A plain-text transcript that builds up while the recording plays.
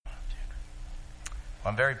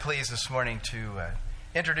I'm very pleased this morning to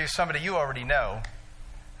introduce somebody you already know.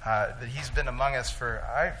 That he's been among us for,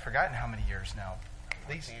 I've forgotten how many years now. At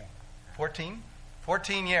least 14?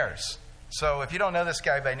 14 years. So if you don't know this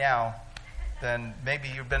guy by now, then maybe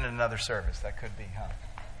you've been in another service. That could be, huh?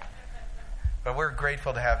 But we're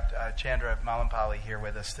grateful to have Chandra Malampalli here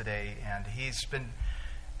with us today. And he's been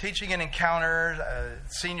teaching in encounters,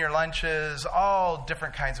 senior lunches, all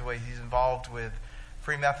different kinds of ways. He's involved with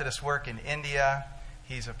Free Methodist work in India.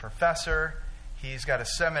 He's a professor. He's got a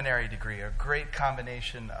seminary degree, a great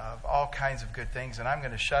combination of all kinds of good things. And I'm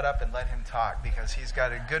going to shut up and let him talk because he's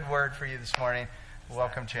got a good word for you this morning.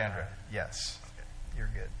 Welcome, Chandra. Yes, you're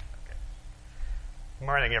good. Okay. Good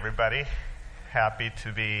morning, everybody. Happy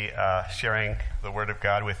to be sharing the Word of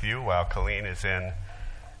God with you while Colleen is in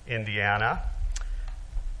Indiana.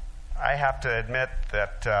 I have to admit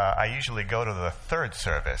that I usually go to the third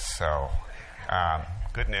service, so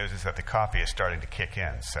good news is that the coffee is starting to kick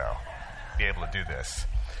in, so be able to do this.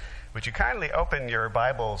 Would you kindly open your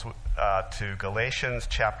Bibles to Galatians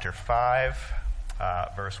chapter 5,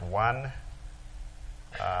 verse 1,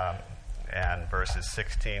 and verses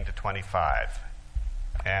 16 to 25,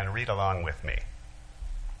 and read along with me.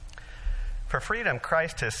 For freedom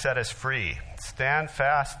Christ has set us free. Stand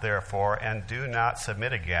fast, therefore, and do not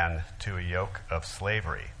submit again to a yoke of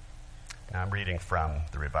slavery. Now I'm reading from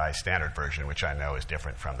the Revised Standard Version, which I know is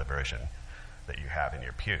different from the version that you have in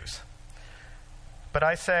your pews. But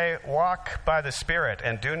I say, walk by the Spirit,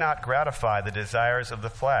 and do not gratify the desires of the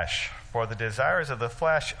flesh. For the desires of the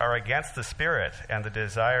flesh are against the Spirit, and the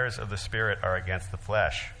desires of the Spirit are against the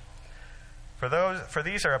flesh. For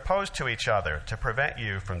these are opposed to each other, to prevent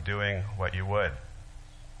you from doing what you would.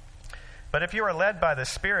 But if you are led by the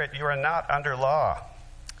Spirit, you are not under law.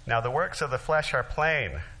 Now the works of the flesh are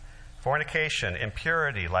plain: fornication,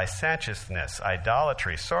 impurity, licentiousness,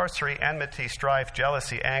 idolatry, sorcery, enmity, strife,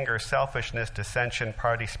 jealousy, anger, selfishness, dissension,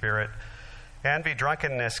 party spirit, envy,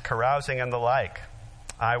 drunkenness, carousing, and the like.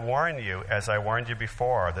 I warn you, as I warned you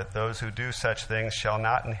before, that those who do such things shall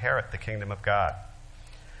not inherit the kingdom of God.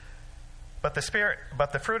 But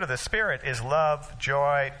the fruit of the Spirit is love,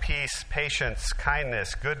 joy, peace, patience,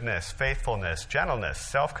 kindness, goodness, faithfulness, gentleness,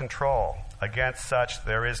 self-control. Against such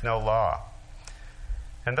there is no law.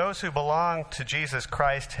 And those who belong to Jesus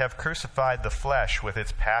Christ have crucified the flesh with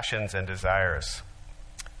its passions and desires.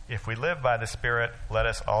 If we live by the Spirit, let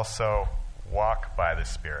us also walk by the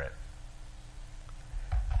Spirit.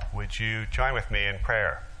 Would you join with me in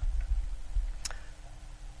prayer?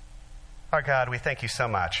 Our God, we thank you so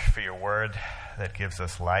much for your word that gives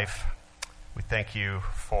us life. We thank you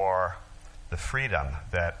for the freedom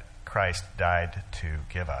that Christ died to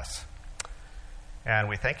give us. And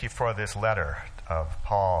we thank you for this letter of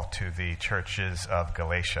Paul to the churches of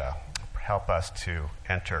Galatia. Help us to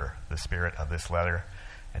enter the spirit of this letter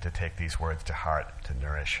and to take these words to heart to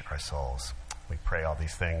nourish our souls. We pray all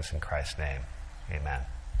these things in Christ's name. Amen.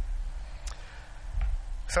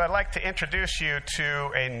 So I'd like to introduce you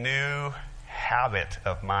to a new habit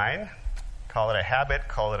of mine. Call it a habit,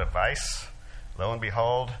 call it a vice. Lo and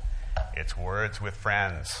behold, it's words with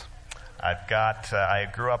friends. I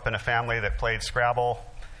grew up in a family that played Scrabble,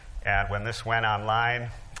 and when this went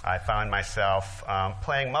online, I found myself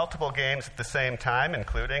playing multiple games at the same time,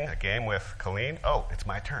 including a game with Colleen. Oh, it's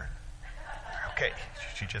my turn. Okay,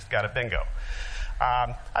 she just got a bingo.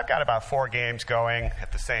 I've got about 4 games going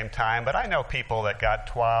at the same time, but I know people that got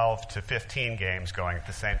 12 to 15 games going at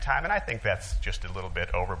the same time, and I think that's just a little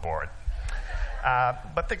bit overboard.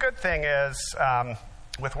 But the good thing is,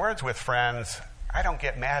 with Words with Friends, I don't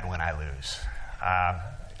get mad when I lose.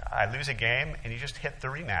 I lose a game, and you just hit the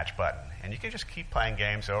rematch button, and you can just keep playing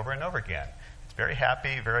games over and over again. It's very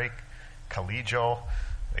happy, very collegial.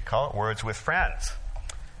 They call it Words with Friends.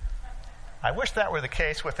 I wish that were the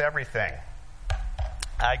case with everything.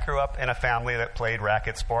 I grew up in a family that played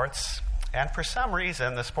racket sports, and for some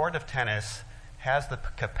reason, the sport of tennis has the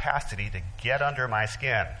capacity to get under my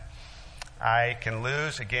skin. I can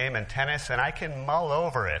lose a game in tennis, and I can mull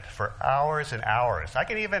over it for hours and hours. I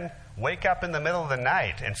can even wake up in the middle of the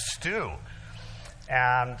night and stew.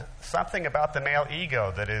 And something about the male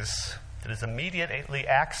ego that is immediately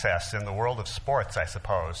accessed in the world of sports, I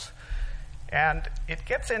suppose. And it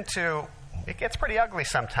gets pretty ugly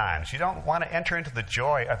sometimes. You don't want to enter into the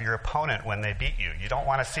joy of your opponent when they beat you. You don't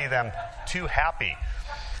want to see them too happy.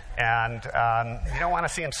 And you don't want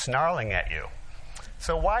to see them snarling at you.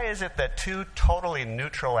 So why is it that two totally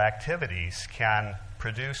neutral activities can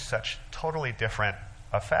produce such totally different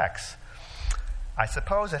effects? I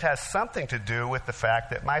suppose it has something to do with the fact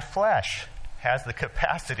that my flesh has the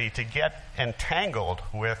capacity to get entangled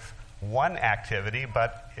with one activity,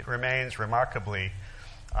 but it remains remarkably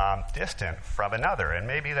distant from another. And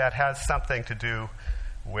maybe that has something to do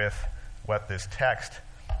with what this text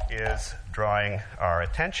is drawing our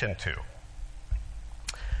attention to.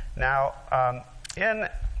 Now, in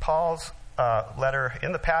Paul's letter,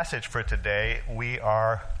 in the passage for today, we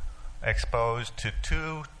are exposed to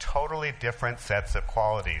two totally different sets of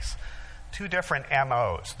qualities, two different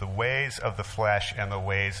MOs, the ways of the flesh and the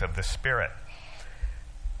ways of the spirit.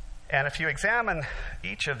 And if you examine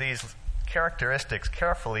each of these characteristics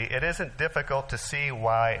carefully, it isn't difficult to see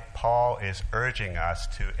why Paul is urging us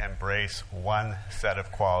to embrace one set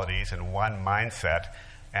of qualities and one mindset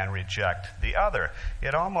and reject the other.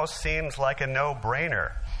 It almost seems like a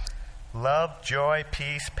no-brainer. Love, joy,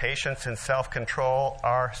 peace, patience, and self-control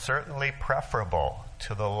are certainly preferable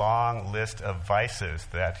to the long list of vices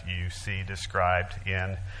that you see described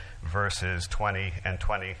in verses 20 and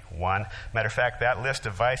 21. Matter of fact, that list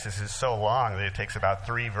of vices is so long that it takes about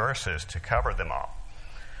 3 verses to cover them all.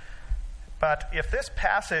 But if this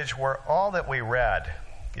passage were all that we read,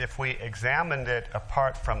 if we examined it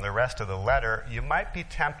apart from the rest of the letter, you might be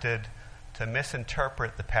tempted to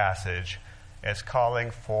misinterpret the passage as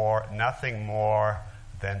calling for nothing more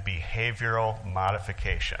than behavioral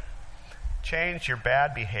modification. Change your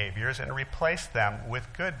bad behaviors and replace them with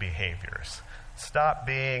good behaviors. Stop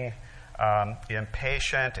being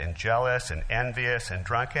impatient and jealous and envious and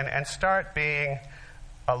drunken, and start being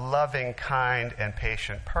a loving, kind, and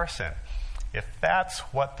patient person. If that's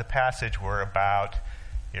what the passage were about,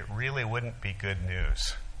 it really wouldn't be good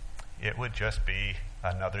news. It would just be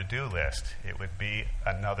another do list. It would be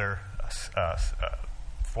another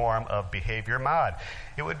form of behavior mod.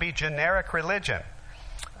 It would be generic religion,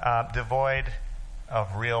 devoid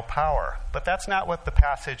of real power. But that's not what the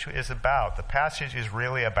passage is about. The passage is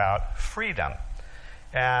really about freedom.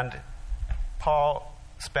 And Paul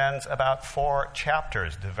spends about 4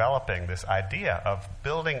 chapters developing this idea of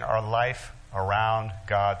building our life around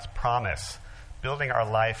God's promise, building our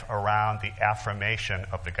life around the affirmation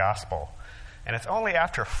of the gospel. And it's only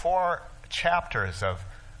after 4 chapters of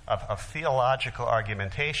theological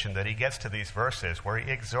argumentation that he gets to these verses where he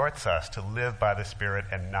exhorts us to live by the Spirit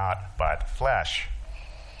and not by the flesh.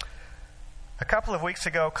 A couple of weeks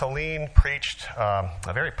ago, Colleen preached a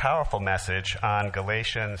very powerful message on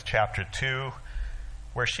Galatians chapter 2,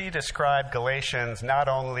 where she described Galatians not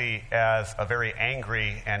only as a very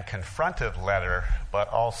angry and confrontive letter, but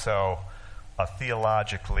also a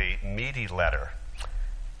theologically meaty letter.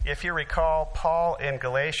 If you recall, Paul in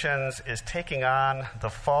Galatians is taking on the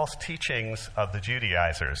false teachings of the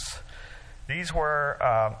Judaizers. These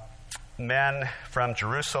were men from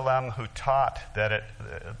Jerusalem who taught that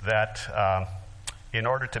in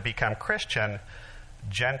order to become Christian,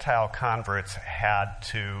 Gentile converts had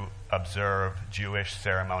to observe Jewish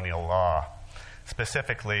ceremonial law.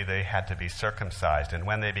 Specifically, they had to be circumcised, and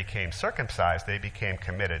when they became circumcised, they became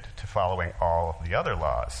committed to following all the other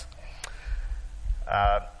laws.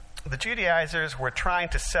 The Judaizers were trying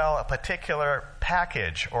to sell a particular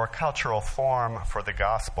package or cultural form for the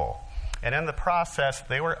gospel, and in the process,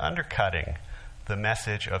 they were undercutting the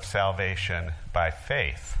message of salvation by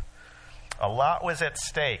faith. A lot was at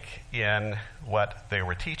stake in what they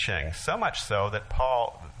were teaching, so much so that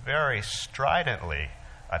Paul very stridently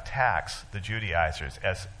attacks the Judaizers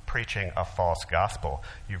as preaching a false gospel.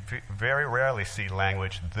 You very rarely see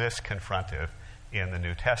language this confrontive in the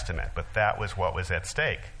New Testament, but that was what was at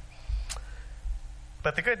stake.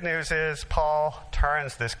 But the good news is Paul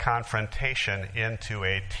turns this confrontation into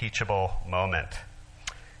a teachable moment.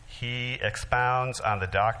 He expounds on the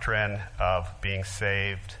doctrine of being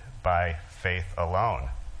saved by faith alone.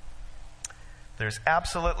 There's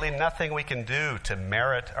absolutely nothing we can do to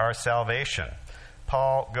merit our salvation.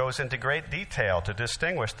 Paul goes into great detail to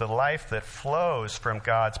distinguish the life that flows from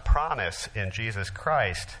God's promise in Jesus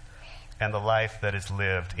Christ and the life that is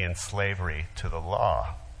lived in slavery to the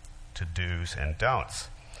law, to do's and don'ts.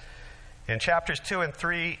 In chapters 2 and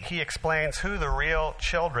 3, he explains who the real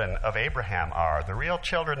children of Abraham are. The real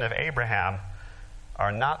children of Abraham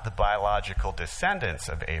are not the biological descendants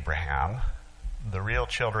of Abraham. The real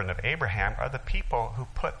children of Abraham are the people who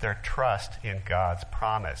put their trust in God's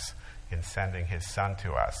promise in sending his Son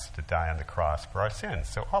to us to die on the cross for our sins.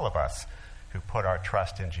 So all of us who put our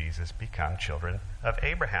trust in Jesus become children of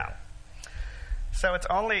Abraham. So it's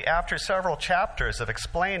only after several chapters of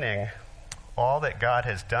explaining all that God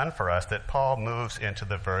has done for us that Paul moves into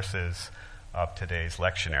the verses of today's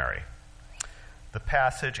lectionary. The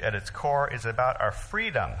passage at its core is about our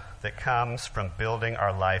freedom that comes from building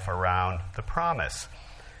our life around the promise.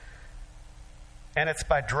 And it's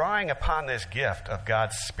by drawing upon this gift of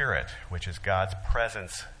God's Spirit, which is God's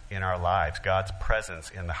presence in our lives, God's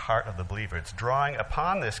presence in the heart of the believer. It's drawing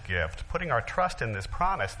upon this gift, putting our trust in this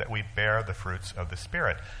promise that we bear the fruits of the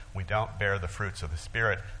Spirit. We don't bear the fruits of the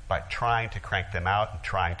Spirit by trying to crank them out and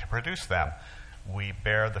trying to produce them. We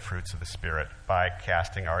bear the fruits of the Spirit by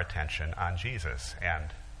casting our attention on Jesus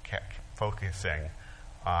and focusing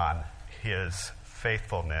on his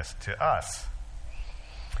faithfulness to us.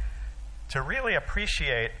 To really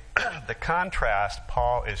appreciate the contrast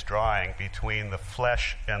Paul is drawing between the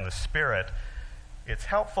flesh and the Spirit, it's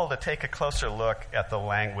helpful to take a closer look at the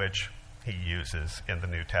language he uses in the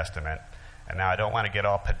New Testament. And now I don't want to get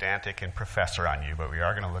all pedantic and professor on you, but we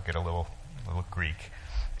are going to look at a little Greek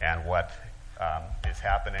and what is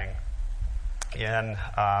happening in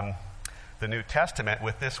the New Testament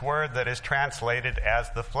with this word that is translated as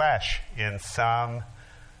the flesh. In some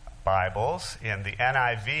Bibles, in the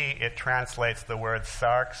NIV, it translates the word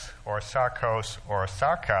sarx or sarkos or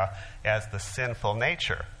sarka as the sinful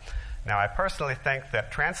nature. Now, I personally think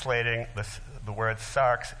that translating the word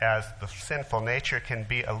sarx as the sinful nature can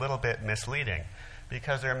be a little bit misleading,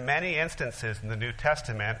 because there are many instances in the New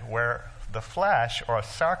Testament where the flesh, or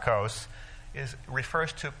sarkos,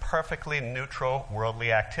 refers to perfectly neutral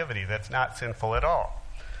worldly activity that's not sinful at all.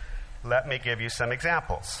 Let me give you some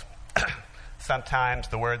examples. Sometimes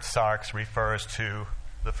the word sarx refers to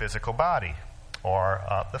the physical body, or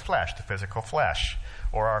the flesh, the physical flesh,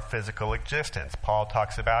 or our physical existence. Paul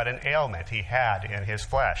talks about an ailment he had in his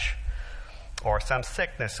flesh, or some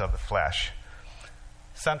sickness of the flesh.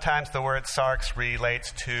 Sometimes the word sarx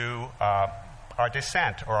relates to our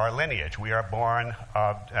descent or our lineage. We are born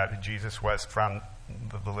Jesus was from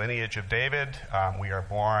the lineage of David. We are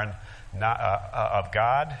born not, of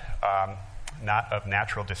God, not of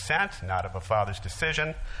natural descent, not of a father's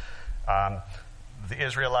decision. The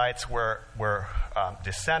Israelites were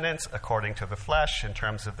descendants according to the flesh in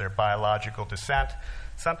terms of their biological descent.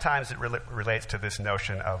 Sometimes it relates to this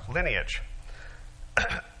notion of lineage.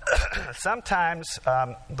 Sometimes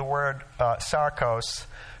the word sarkos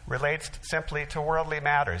relates simply to worldly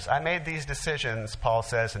matters. I made these decisions, Paul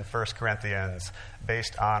says in 1 Corinthians,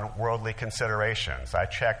 based on worldly considerations. I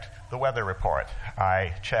checked the weather report.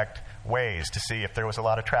 I checked Waze to see if there was a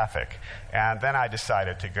lot of traffic. And then I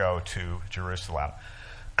decided to go to Jerusalem.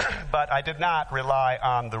 But I did not rely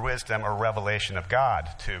on the wisdom or revelation of God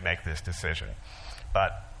to make this decision.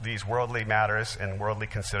 But these worldly matters and worldly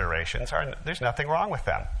considerations, there's nothing wrong with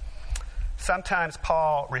them. Sometimes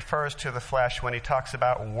Paul refers to the flesh when he talks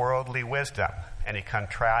about worldly wisdom, and he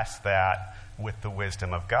contrasts that with the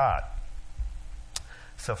wisdom of God.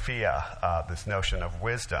 Sophia, this notion of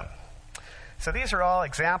wisdom. So these are all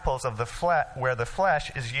examples of where the flesh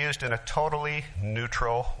is used in a totally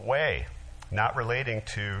neutral way, not relating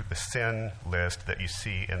to the sin list that you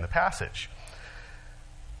see in the passage.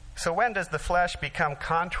 So when does the flesh become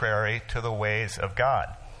contrary to the ways of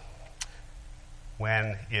God?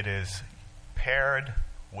 When it is paired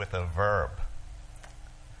with a verb.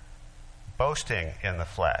 Boasting in the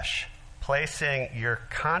flesh, placing your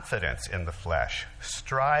confidence in the flesh,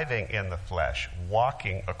 striving in the flesh,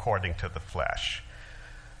 walking according to the flesh.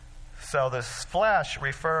 So this flesh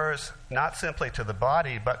refers not simply to the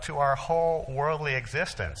body, but to our whole worldly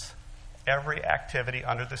existence. Every activity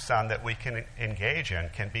under the sun that we can engage in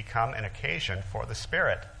can become an occasion for the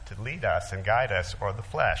Spirit to lead us and guide us, or the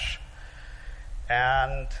flesh.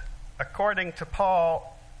 And according to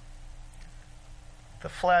Paul, the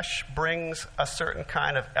flesh brings a certain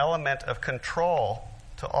kind of element of control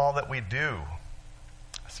to all that we do,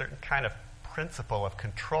 a certain kind of principle of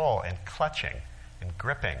control and clutching and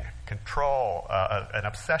gripping, control, an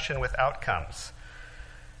obsession with outcomes.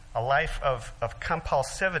 A life of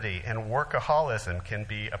compulsivity and workaholism can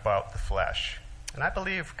be about the flesh. And I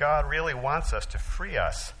believe God really wants us to free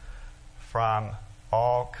us from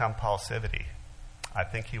all compulsivity. I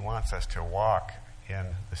think he wants us to walk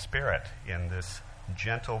in the Spirit, in this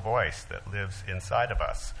gentle voice that lives inside of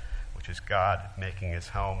us, which is God making his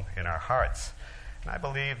home in our hearts. And I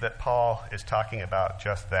believe that Paul is talking about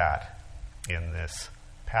just that in this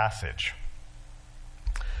passage.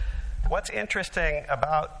 What's interesting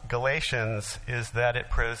about Galatians is that it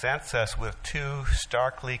presents us with two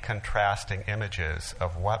starkly contrasting images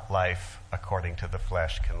of what life according to the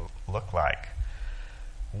flesh can look like.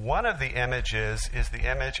 One of the images is the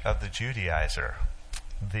image of the Judaizer,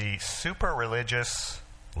 the super religious,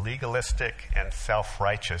 legalistic, and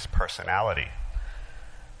self-righteous personality.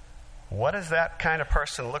 What does that kind of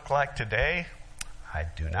person look like today? I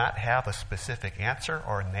do not have a specific answer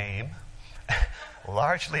or name,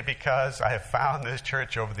 largely because I have found this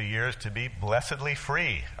church over the years to be blessedly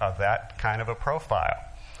free of that kind of a profile.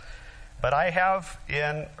 But I have,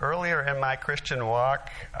 earlier in my Christian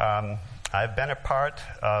walk, I've been a part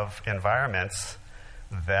of environments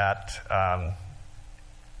that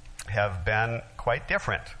have been quite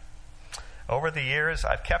different. Over the years,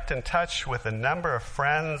 I've kept in touch with a number of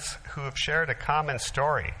friends who have shared a common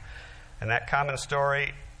story. And that common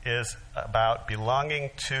story is about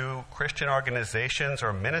belonging to Christian organizations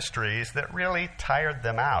or ministries that really tired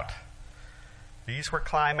them out. These were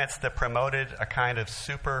climates that promoted a kind of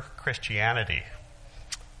super Christianity.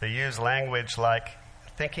 They used language like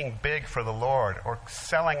thinking big for the Lord or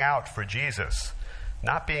selling out for Jesus,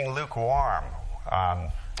 not being lukewarm,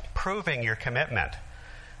 proving your commitment.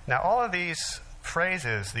 Now, all of these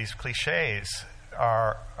phrases, these cliches,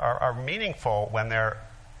 are meaningful when they're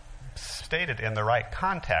stated in the right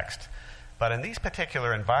context. But in these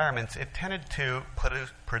particular environments, it tended to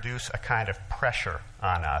produce a kind of pressure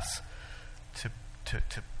on us to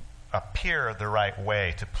appear the right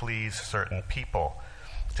way, to please certain people,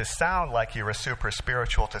 to sound like you were super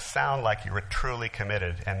spiritual, to sound like you were truly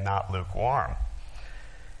committed and not lukewarm.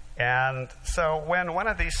 And so when one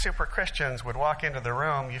of these super Christians would walk into the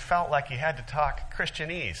room, you felt like you had to talk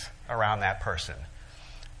Christianese around that person.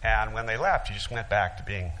 And when they left, you just went back to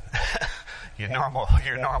being your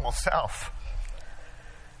normal self.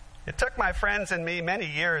 It took my friends and me many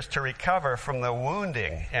years to recover from the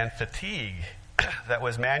wounding and fatigue that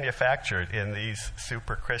was manufactured in these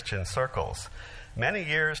super Christian circles. Many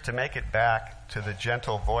years to make it back to the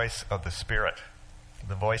gentle voice of the Spirit,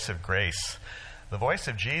 the voice of grace, the voice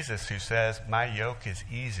of Jesus who says, "My yoke is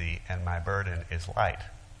easy and my burden is light."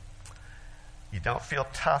 You don't feel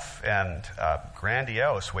tough and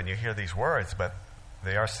grandiose when you hear these words, but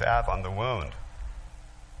they are salve on the wound.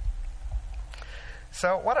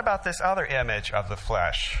 So what about this other image of the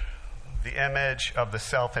flesh? The image of the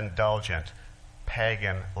self-indulgent,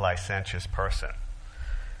 pagan, licentious person.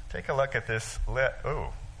 Take a look at this.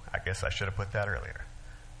 I guess I should have put that earlier.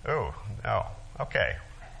 No. Okay.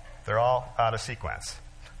 They're all out of sequence.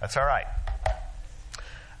 That's all right.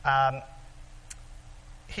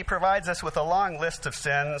 He provides us with a long list of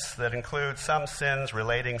sins that include some sins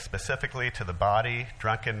relating specifically to the body,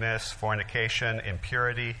 drunkenness, fornication,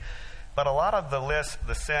 impurity. But a lot of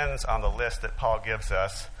the sins on the list that Paul gives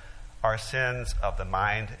us are sins of the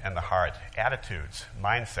mind and the heart, attitudes,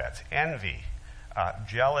 mindsets, envy,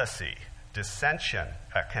 jealousy, dissension,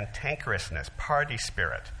 cantankerousness, party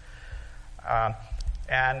spirit.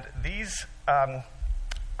 And these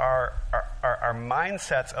are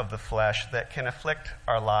mindsets of the flesh that can afflict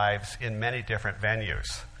our lives in many different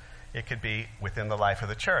venues. It could be within the life of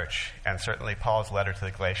the church, and certainly Paul's letter to the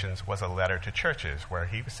Galatians was a letter to churches where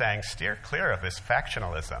he was saying, steer clear of this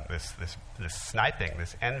factionalism, this sniping,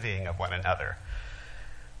 this envying of one another.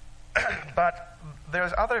 But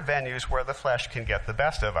there's other venues where the flesh can get the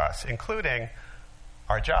best of us, including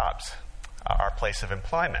our jobs, our place of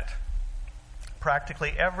employment.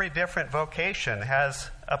 Practically every different vocation has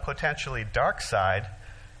a potentially dark side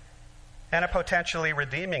and a potentially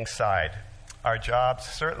redeeming side. Our jobs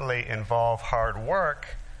certainly involve hard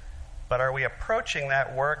work, but are we approaching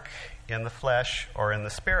that work in the flesh or in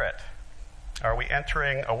the spirit? Are we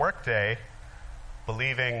entering a workday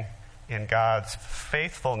believing in God's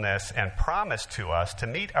faithfulness and promise to us to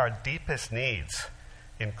meet our deepest needs,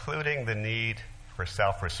 including the need for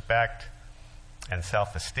self-respect and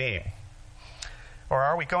self-esteem? Or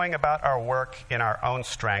are we going about our work in our own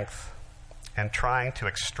strength and trying to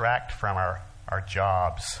extract from our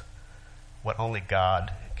jobs what only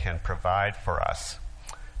God can provide for us?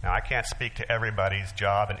 Now, I can't speak to everybody's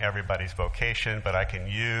job and everybody's vocation, but I can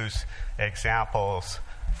use examples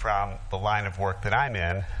from the line of work that I'm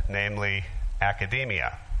in, namely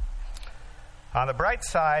academia. On the bright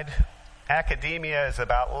side, academia is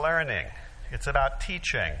about learning. It's about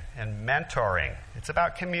teaching and mentoring. It's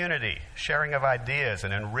about community, sharing of ideas,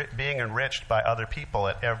 and being enriched by other people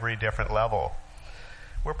at every different level.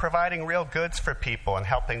 We're providing real goods for people and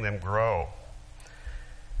helping them grow.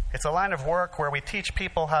 It's a line of work where we teach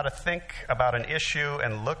people how to think about an issue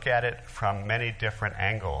and look at it from many different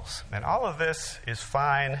angles. And all of this is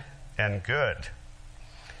fine and good.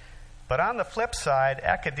 But on the flip side,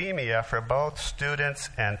 academia for both students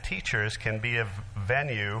and teachers can be a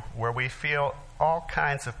venue where we feel all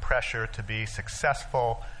kinds of pressure to be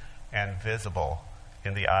successful and visible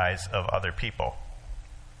in the eyes of other people.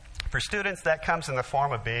 For students, that comes in the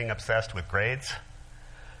form of being obsessed with grades,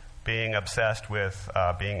 being obsessed with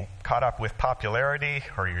being caught up with popularity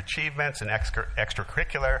or your achievements and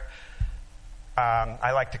extracurricular.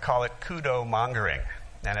 I like to call it kudo mongering,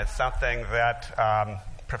 and it's something that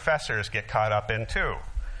professors get caught up in too.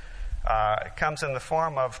 It comes in the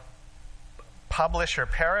form of publish or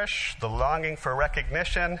perish, the longing for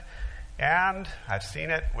recognition, and I've seen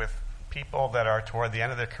it with people that are toward the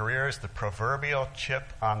end of their careers, the proverbial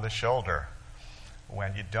chip on the shoulder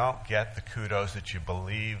when you don't get the kudos that you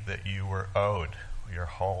believe that you were owed your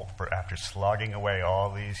whole after slogging away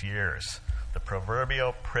all these years. The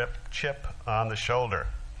proverbial chip on the shoulder.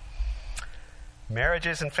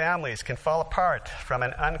 Marriages and families can fall apart from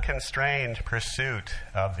an unconstrained pursuit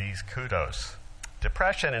of these kudos.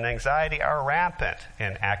 Depression and anxiety are rampant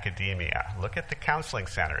in academia. Look at the counseling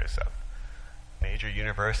centers of major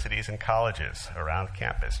universities and colleges around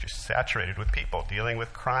campus, just saturated with people dealing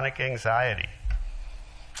with chronic anxiety.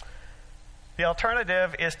 The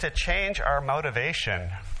alternative is to change our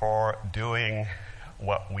motivation for doing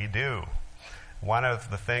what we do. One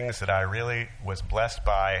of the things that I really was blessed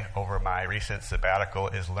by over my recent sabbatical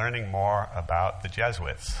is learning more about the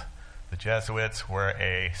Jesuits. The Jesuits were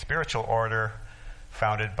a spiritual order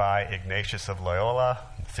founded by Ignatius of Loyola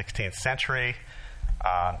in the 16th century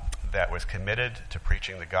that was committed to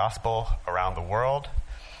preaching the gospel around the world.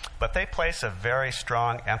 But they place a very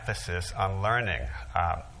strong emphasis on learning.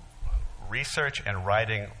 Research and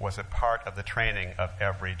writing was a part of the training of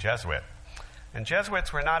every Jesuit. And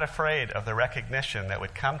Jesuits were not afraid of the recognition that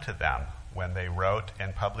would come to them when they wrote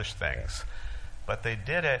and published things. But they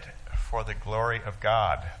did it for the glory of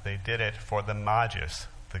God. They did it for the magis,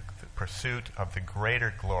 the pursuit of the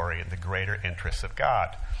greater glory and the greater interests of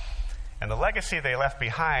God. And the legacy they left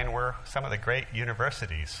behind were some of the great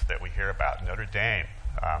universities that we hear about, Notre Dame,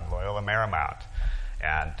 Loyola Marymount,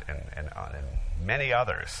 and many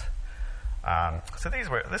others. So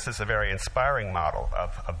this is a very inspiring model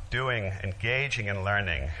of doing, engaging in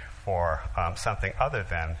learning for something other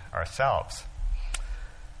than ourselves.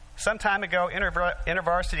 Some time ago,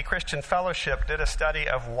 InterVarsity Christian Fellowship did a study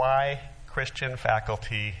of why Christian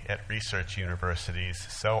faculty at research universities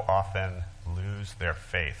so often lose their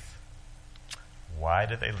faith. Why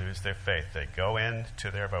do they lose their faith? They go into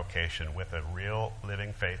their vocation with a real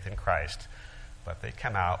living faith in Christ, but they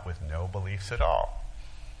come out with no beliefs at all.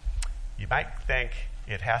 You might think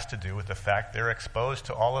it has to do with the fact they're exposed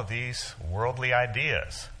to all of these worldly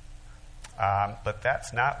ideas. But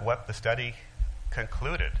that's not what the study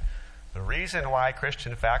concluded. The reason why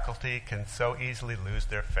Christian faculty can so easily lose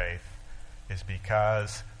their faith is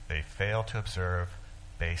because they fail to observe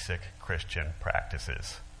basic Christian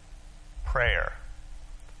practices. Prayer,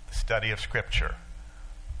 the study of Scripture,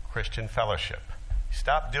 Christian fellowship. You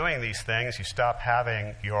stop doing these things, you stop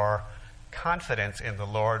having your confidence in the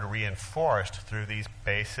Lord reinforced through these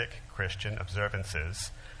basic Christian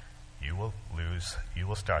observances, you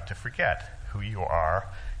will start to forget who you are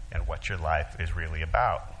and what your life is really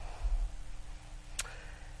about.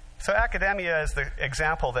 So academia is the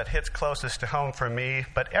example that hits closest to home for me,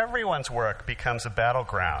 but everyone's work becomes a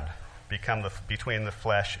battleground between the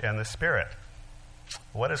flesh and the spirit.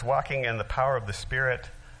 What does walking in the power of the Spirit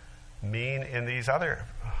mean in these other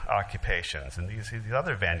occupations, in these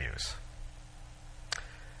other venues?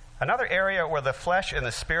 Another area where the flesh and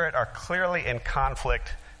the spirit are clearly in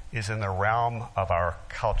conflict is in the realm of our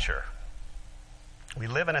culture. We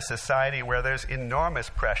live in a society where there's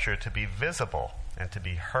enormous pressure to be visible and to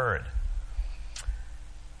be heard.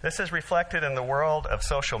 This is reflected in the world of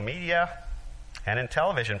social media and in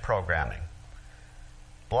television programming.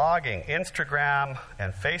 Blogging, Instagram,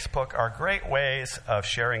 and Facebook are great ways of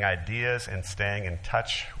sharing ideas and staying in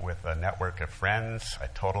touch with a network of friends. I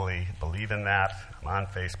totally believe in that. I'm on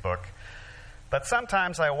Facebook. But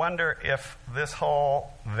sometimes I wonder if this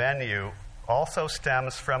whole venue also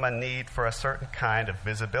stems from a need for a certain kind of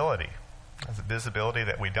visibility. It's a visibility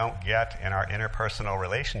that we don't get in our interpersonal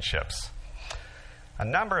relationships. A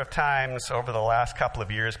number of times over the last couple of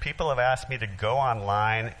years, people have asked me to go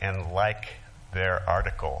online and like their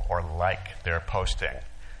article or like their posting.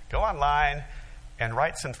 Go online and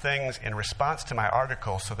write some things in response to my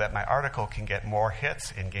article so that my article can get more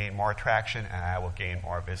hits and gain more traction and I will gain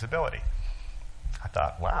more visibility. I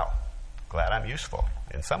thought, wow, glad I'm useful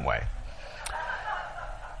in some way.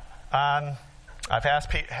 I've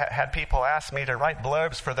had people ask me to write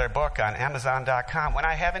blurbs for their book on Amazon.com when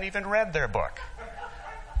I haven't even read their book.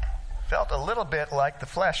 Felt a little bit like the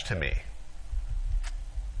flesh to me.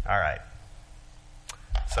 All right.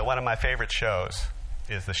 So one of my favorite shows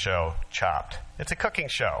is the show Chopped. It's a cooking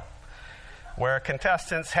show where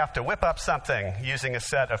contestants have to whip up something using a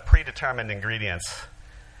set of predetermined ingredients.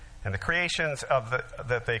 And the creations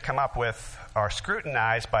that they come up with are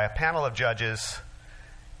scrutinized by a panel of judges,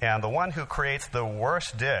 and the one who creates the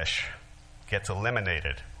worst dish gets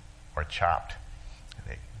eliminated or chopped.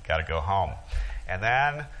 They got to go home. And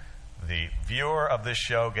then The viewer of this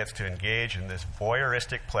show gets to engage in this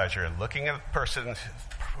voyeuristic pleasure in looking at the person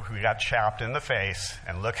who got chopped in the face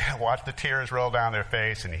and watch the tears roll down their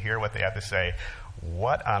face and hear what they have to say.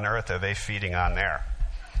 What on earth are they feeding on there?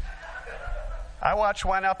 I watched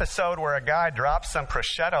one episode where a guy dropped some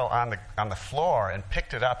prosciutto on the floor and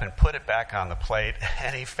picked it up and put it back on the plate,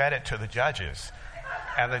 and he fed it to the judges.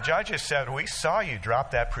 And the judges said, "We saw you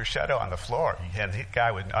drop that prosciutto on the floor." And the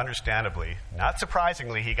guy would understandably, not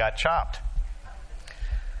surprisingly, he got chopped.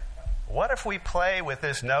 What if we play with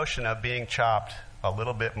this notion of being chopped a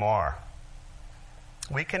little bit more?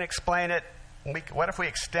 We can explain it. What if we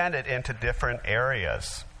extend it into different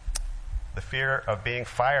areas? The fear of being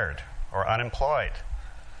fired or unemployed,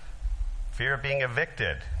 fear of being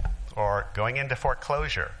evicted or going into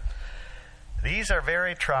foreclosure. These are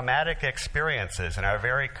very traumatic experiences and are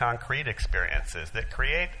very concrete experiences that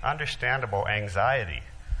create understandable anxiety.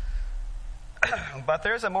 But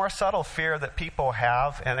there's a more subtle fear that people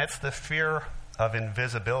have, and it's the fear of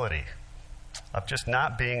invisibility, of just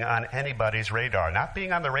not being on anybody's radar, not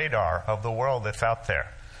being on the radar of the world that's out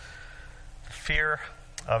there. Fear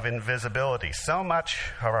of invisibility. So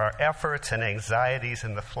much of our efforts and anxieties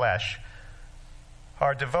in the flesh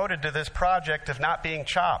are devoted to this project of not being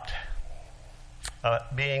chopped,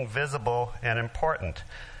 being visible and important.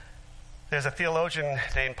 There's a theologian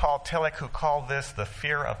named Paul Tillich who called this the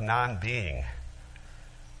fear of non-being.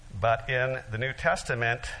 But in the New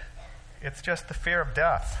Testament, it's just the fear of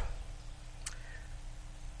death.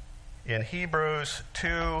 In Hebrews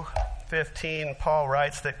 2:15, Paul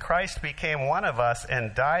writes that Christ became one of us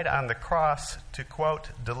and died on the cross to, quote,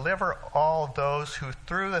 deliver all those who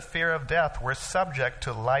through the fear of death were subject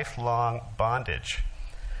to lifelong bondage.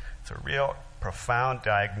 It's a real profound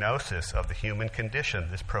diagnosis of the human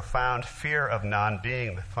condition, this profound fear of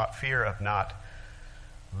non-being, the fear of not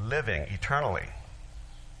living eternally.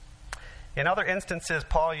 In other instances,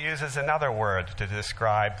 Paul uses another word to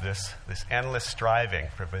describe this endless striving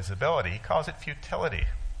for visibility. He calls it futility.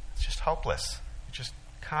 It's just hopeless. It's just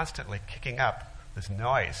constantly kicking up this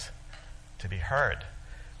noise to be heard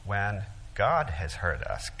when God has heard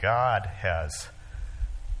us. God has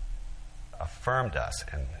affirmed us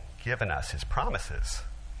and given us his promises.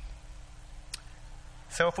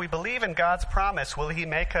 So if we believe in God's promise, will he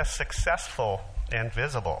make us successful and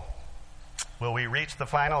visible? Will we reach the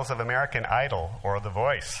finals of American Idol or The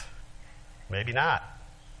Voice? Maybe not.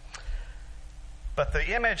 But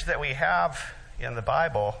the image that we have in the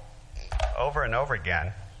Bible over and over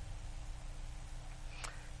again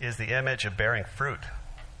is the image of bearing fruit.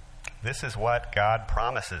 This is what God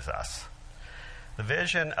promises us. The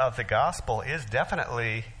vision of the gospel is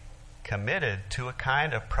definitely committed to a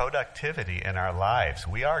kind of productivity in our lives.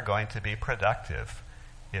 We are going to be productive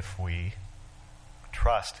if we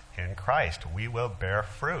trust in Christ. We will bear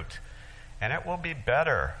fruit, and it will be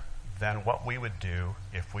better than what we would do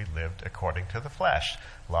if we lived according to the flesh.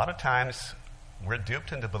 A lot of times we're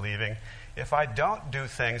duped into believing, if I don't do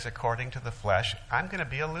things according to the flesh, I'm going to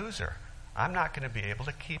be a loser. I'm not going to be able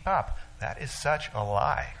to keep up. That is such a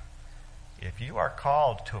lie. If you are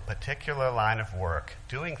called to a particular line of work,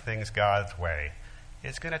 doing things God's way,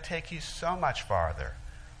 it's going to take you so much farther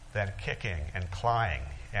than kicking and clawing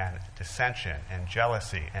and dissension and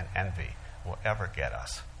jealousy and envy will ever get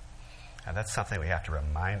us. And that's something we have to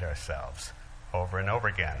remind ourselves over and over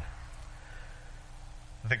again.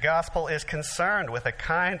 The gospel is concerned with a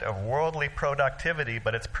kind of worldly productivity,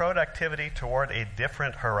 but it's productivity toward a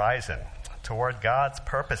different horizon, toward God's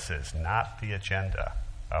purposes, not the agenda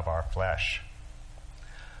of our flesh.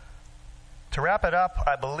 To wrap it up,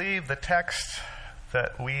 I believe the text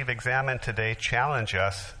that we've examined today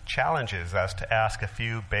challenges us to ask a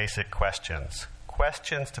few basic questions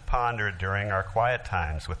to ponder during our quiet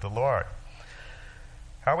times with the Lord.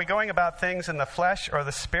 Are we going about things in the flesh or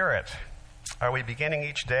the spirit? Are we beginning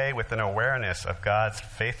each day with an awareness of God's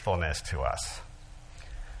faithfulness to us?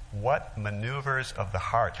 What maneuvers of the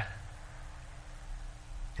heart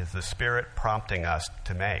is the Spirit prompting us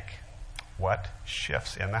to make? What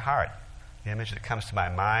shifts in the heart? The image that comes to my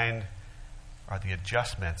mind are the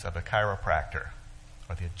adjustments of a chiropractor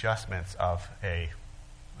or the adjustments of an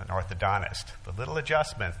orthodontist. The little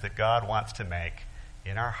adjustments that God wants to make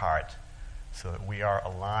in our heart so that we are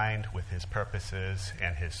aligned with his purposes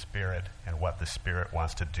and his Spirit and what the Spirit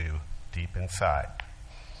wants to do deep inside.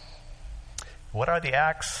 What are the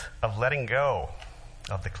acts of letting go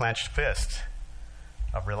of the clenched fist,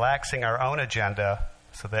 of relaxing our own agenda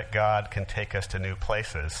so that God can take us to new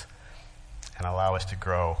places and allow us to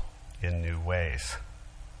grow in new ways?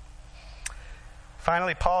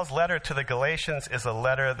 Finally, Paul's letter to the Galatians is a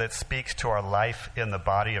letter that speaks to our life in the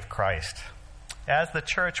body of Christ. As the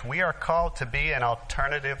church, we are called to be an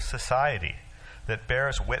alternative society that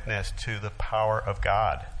bears witness to the power of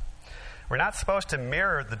God. We're not supposed to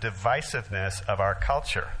mirror the divisiveness of our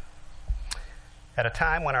culture. At a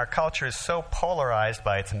time when our culture is so polarized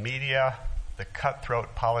by its media, the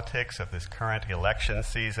cutthroat politics of this current election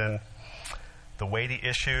season, the weighty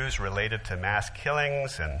issues related to mass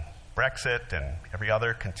killings and Brexit and every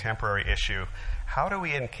other contemporary issue, how do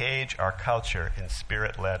we engage our culture in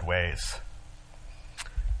spirit-led ways?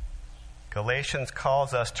 Galatians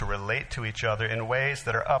calls us to relate to each other in ways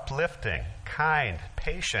that are uplifting, kind,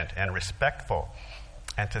 patient, and respectful,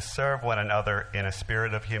 and to serve one another in a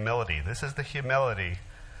spirit of humility. This is the humility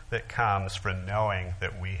that comes from knowing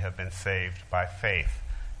that we have been saved by faith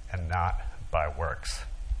and not by works.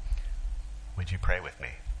 Would you pray with me?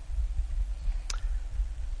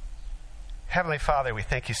 Heavenly Father, we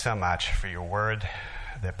thank you so much for your word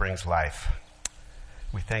that brings life.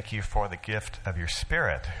 We thank you for the gift of your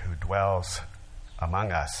Spirit who dwells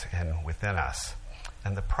among us and within us,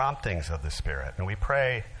 and the promptings of the Spirit. And we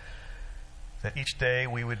pray that each day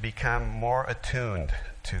we would become more attuned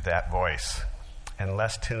to that voice and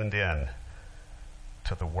less tuned in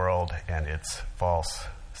to the world and its false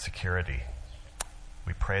security.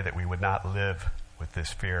 We pray that we would not live with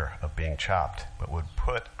this fear of being chopped, but would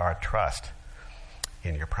put our trust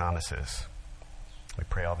in your promises. We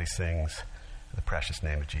pray all these things in the precious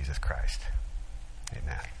name of Jesus Christ.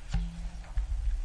 Amen.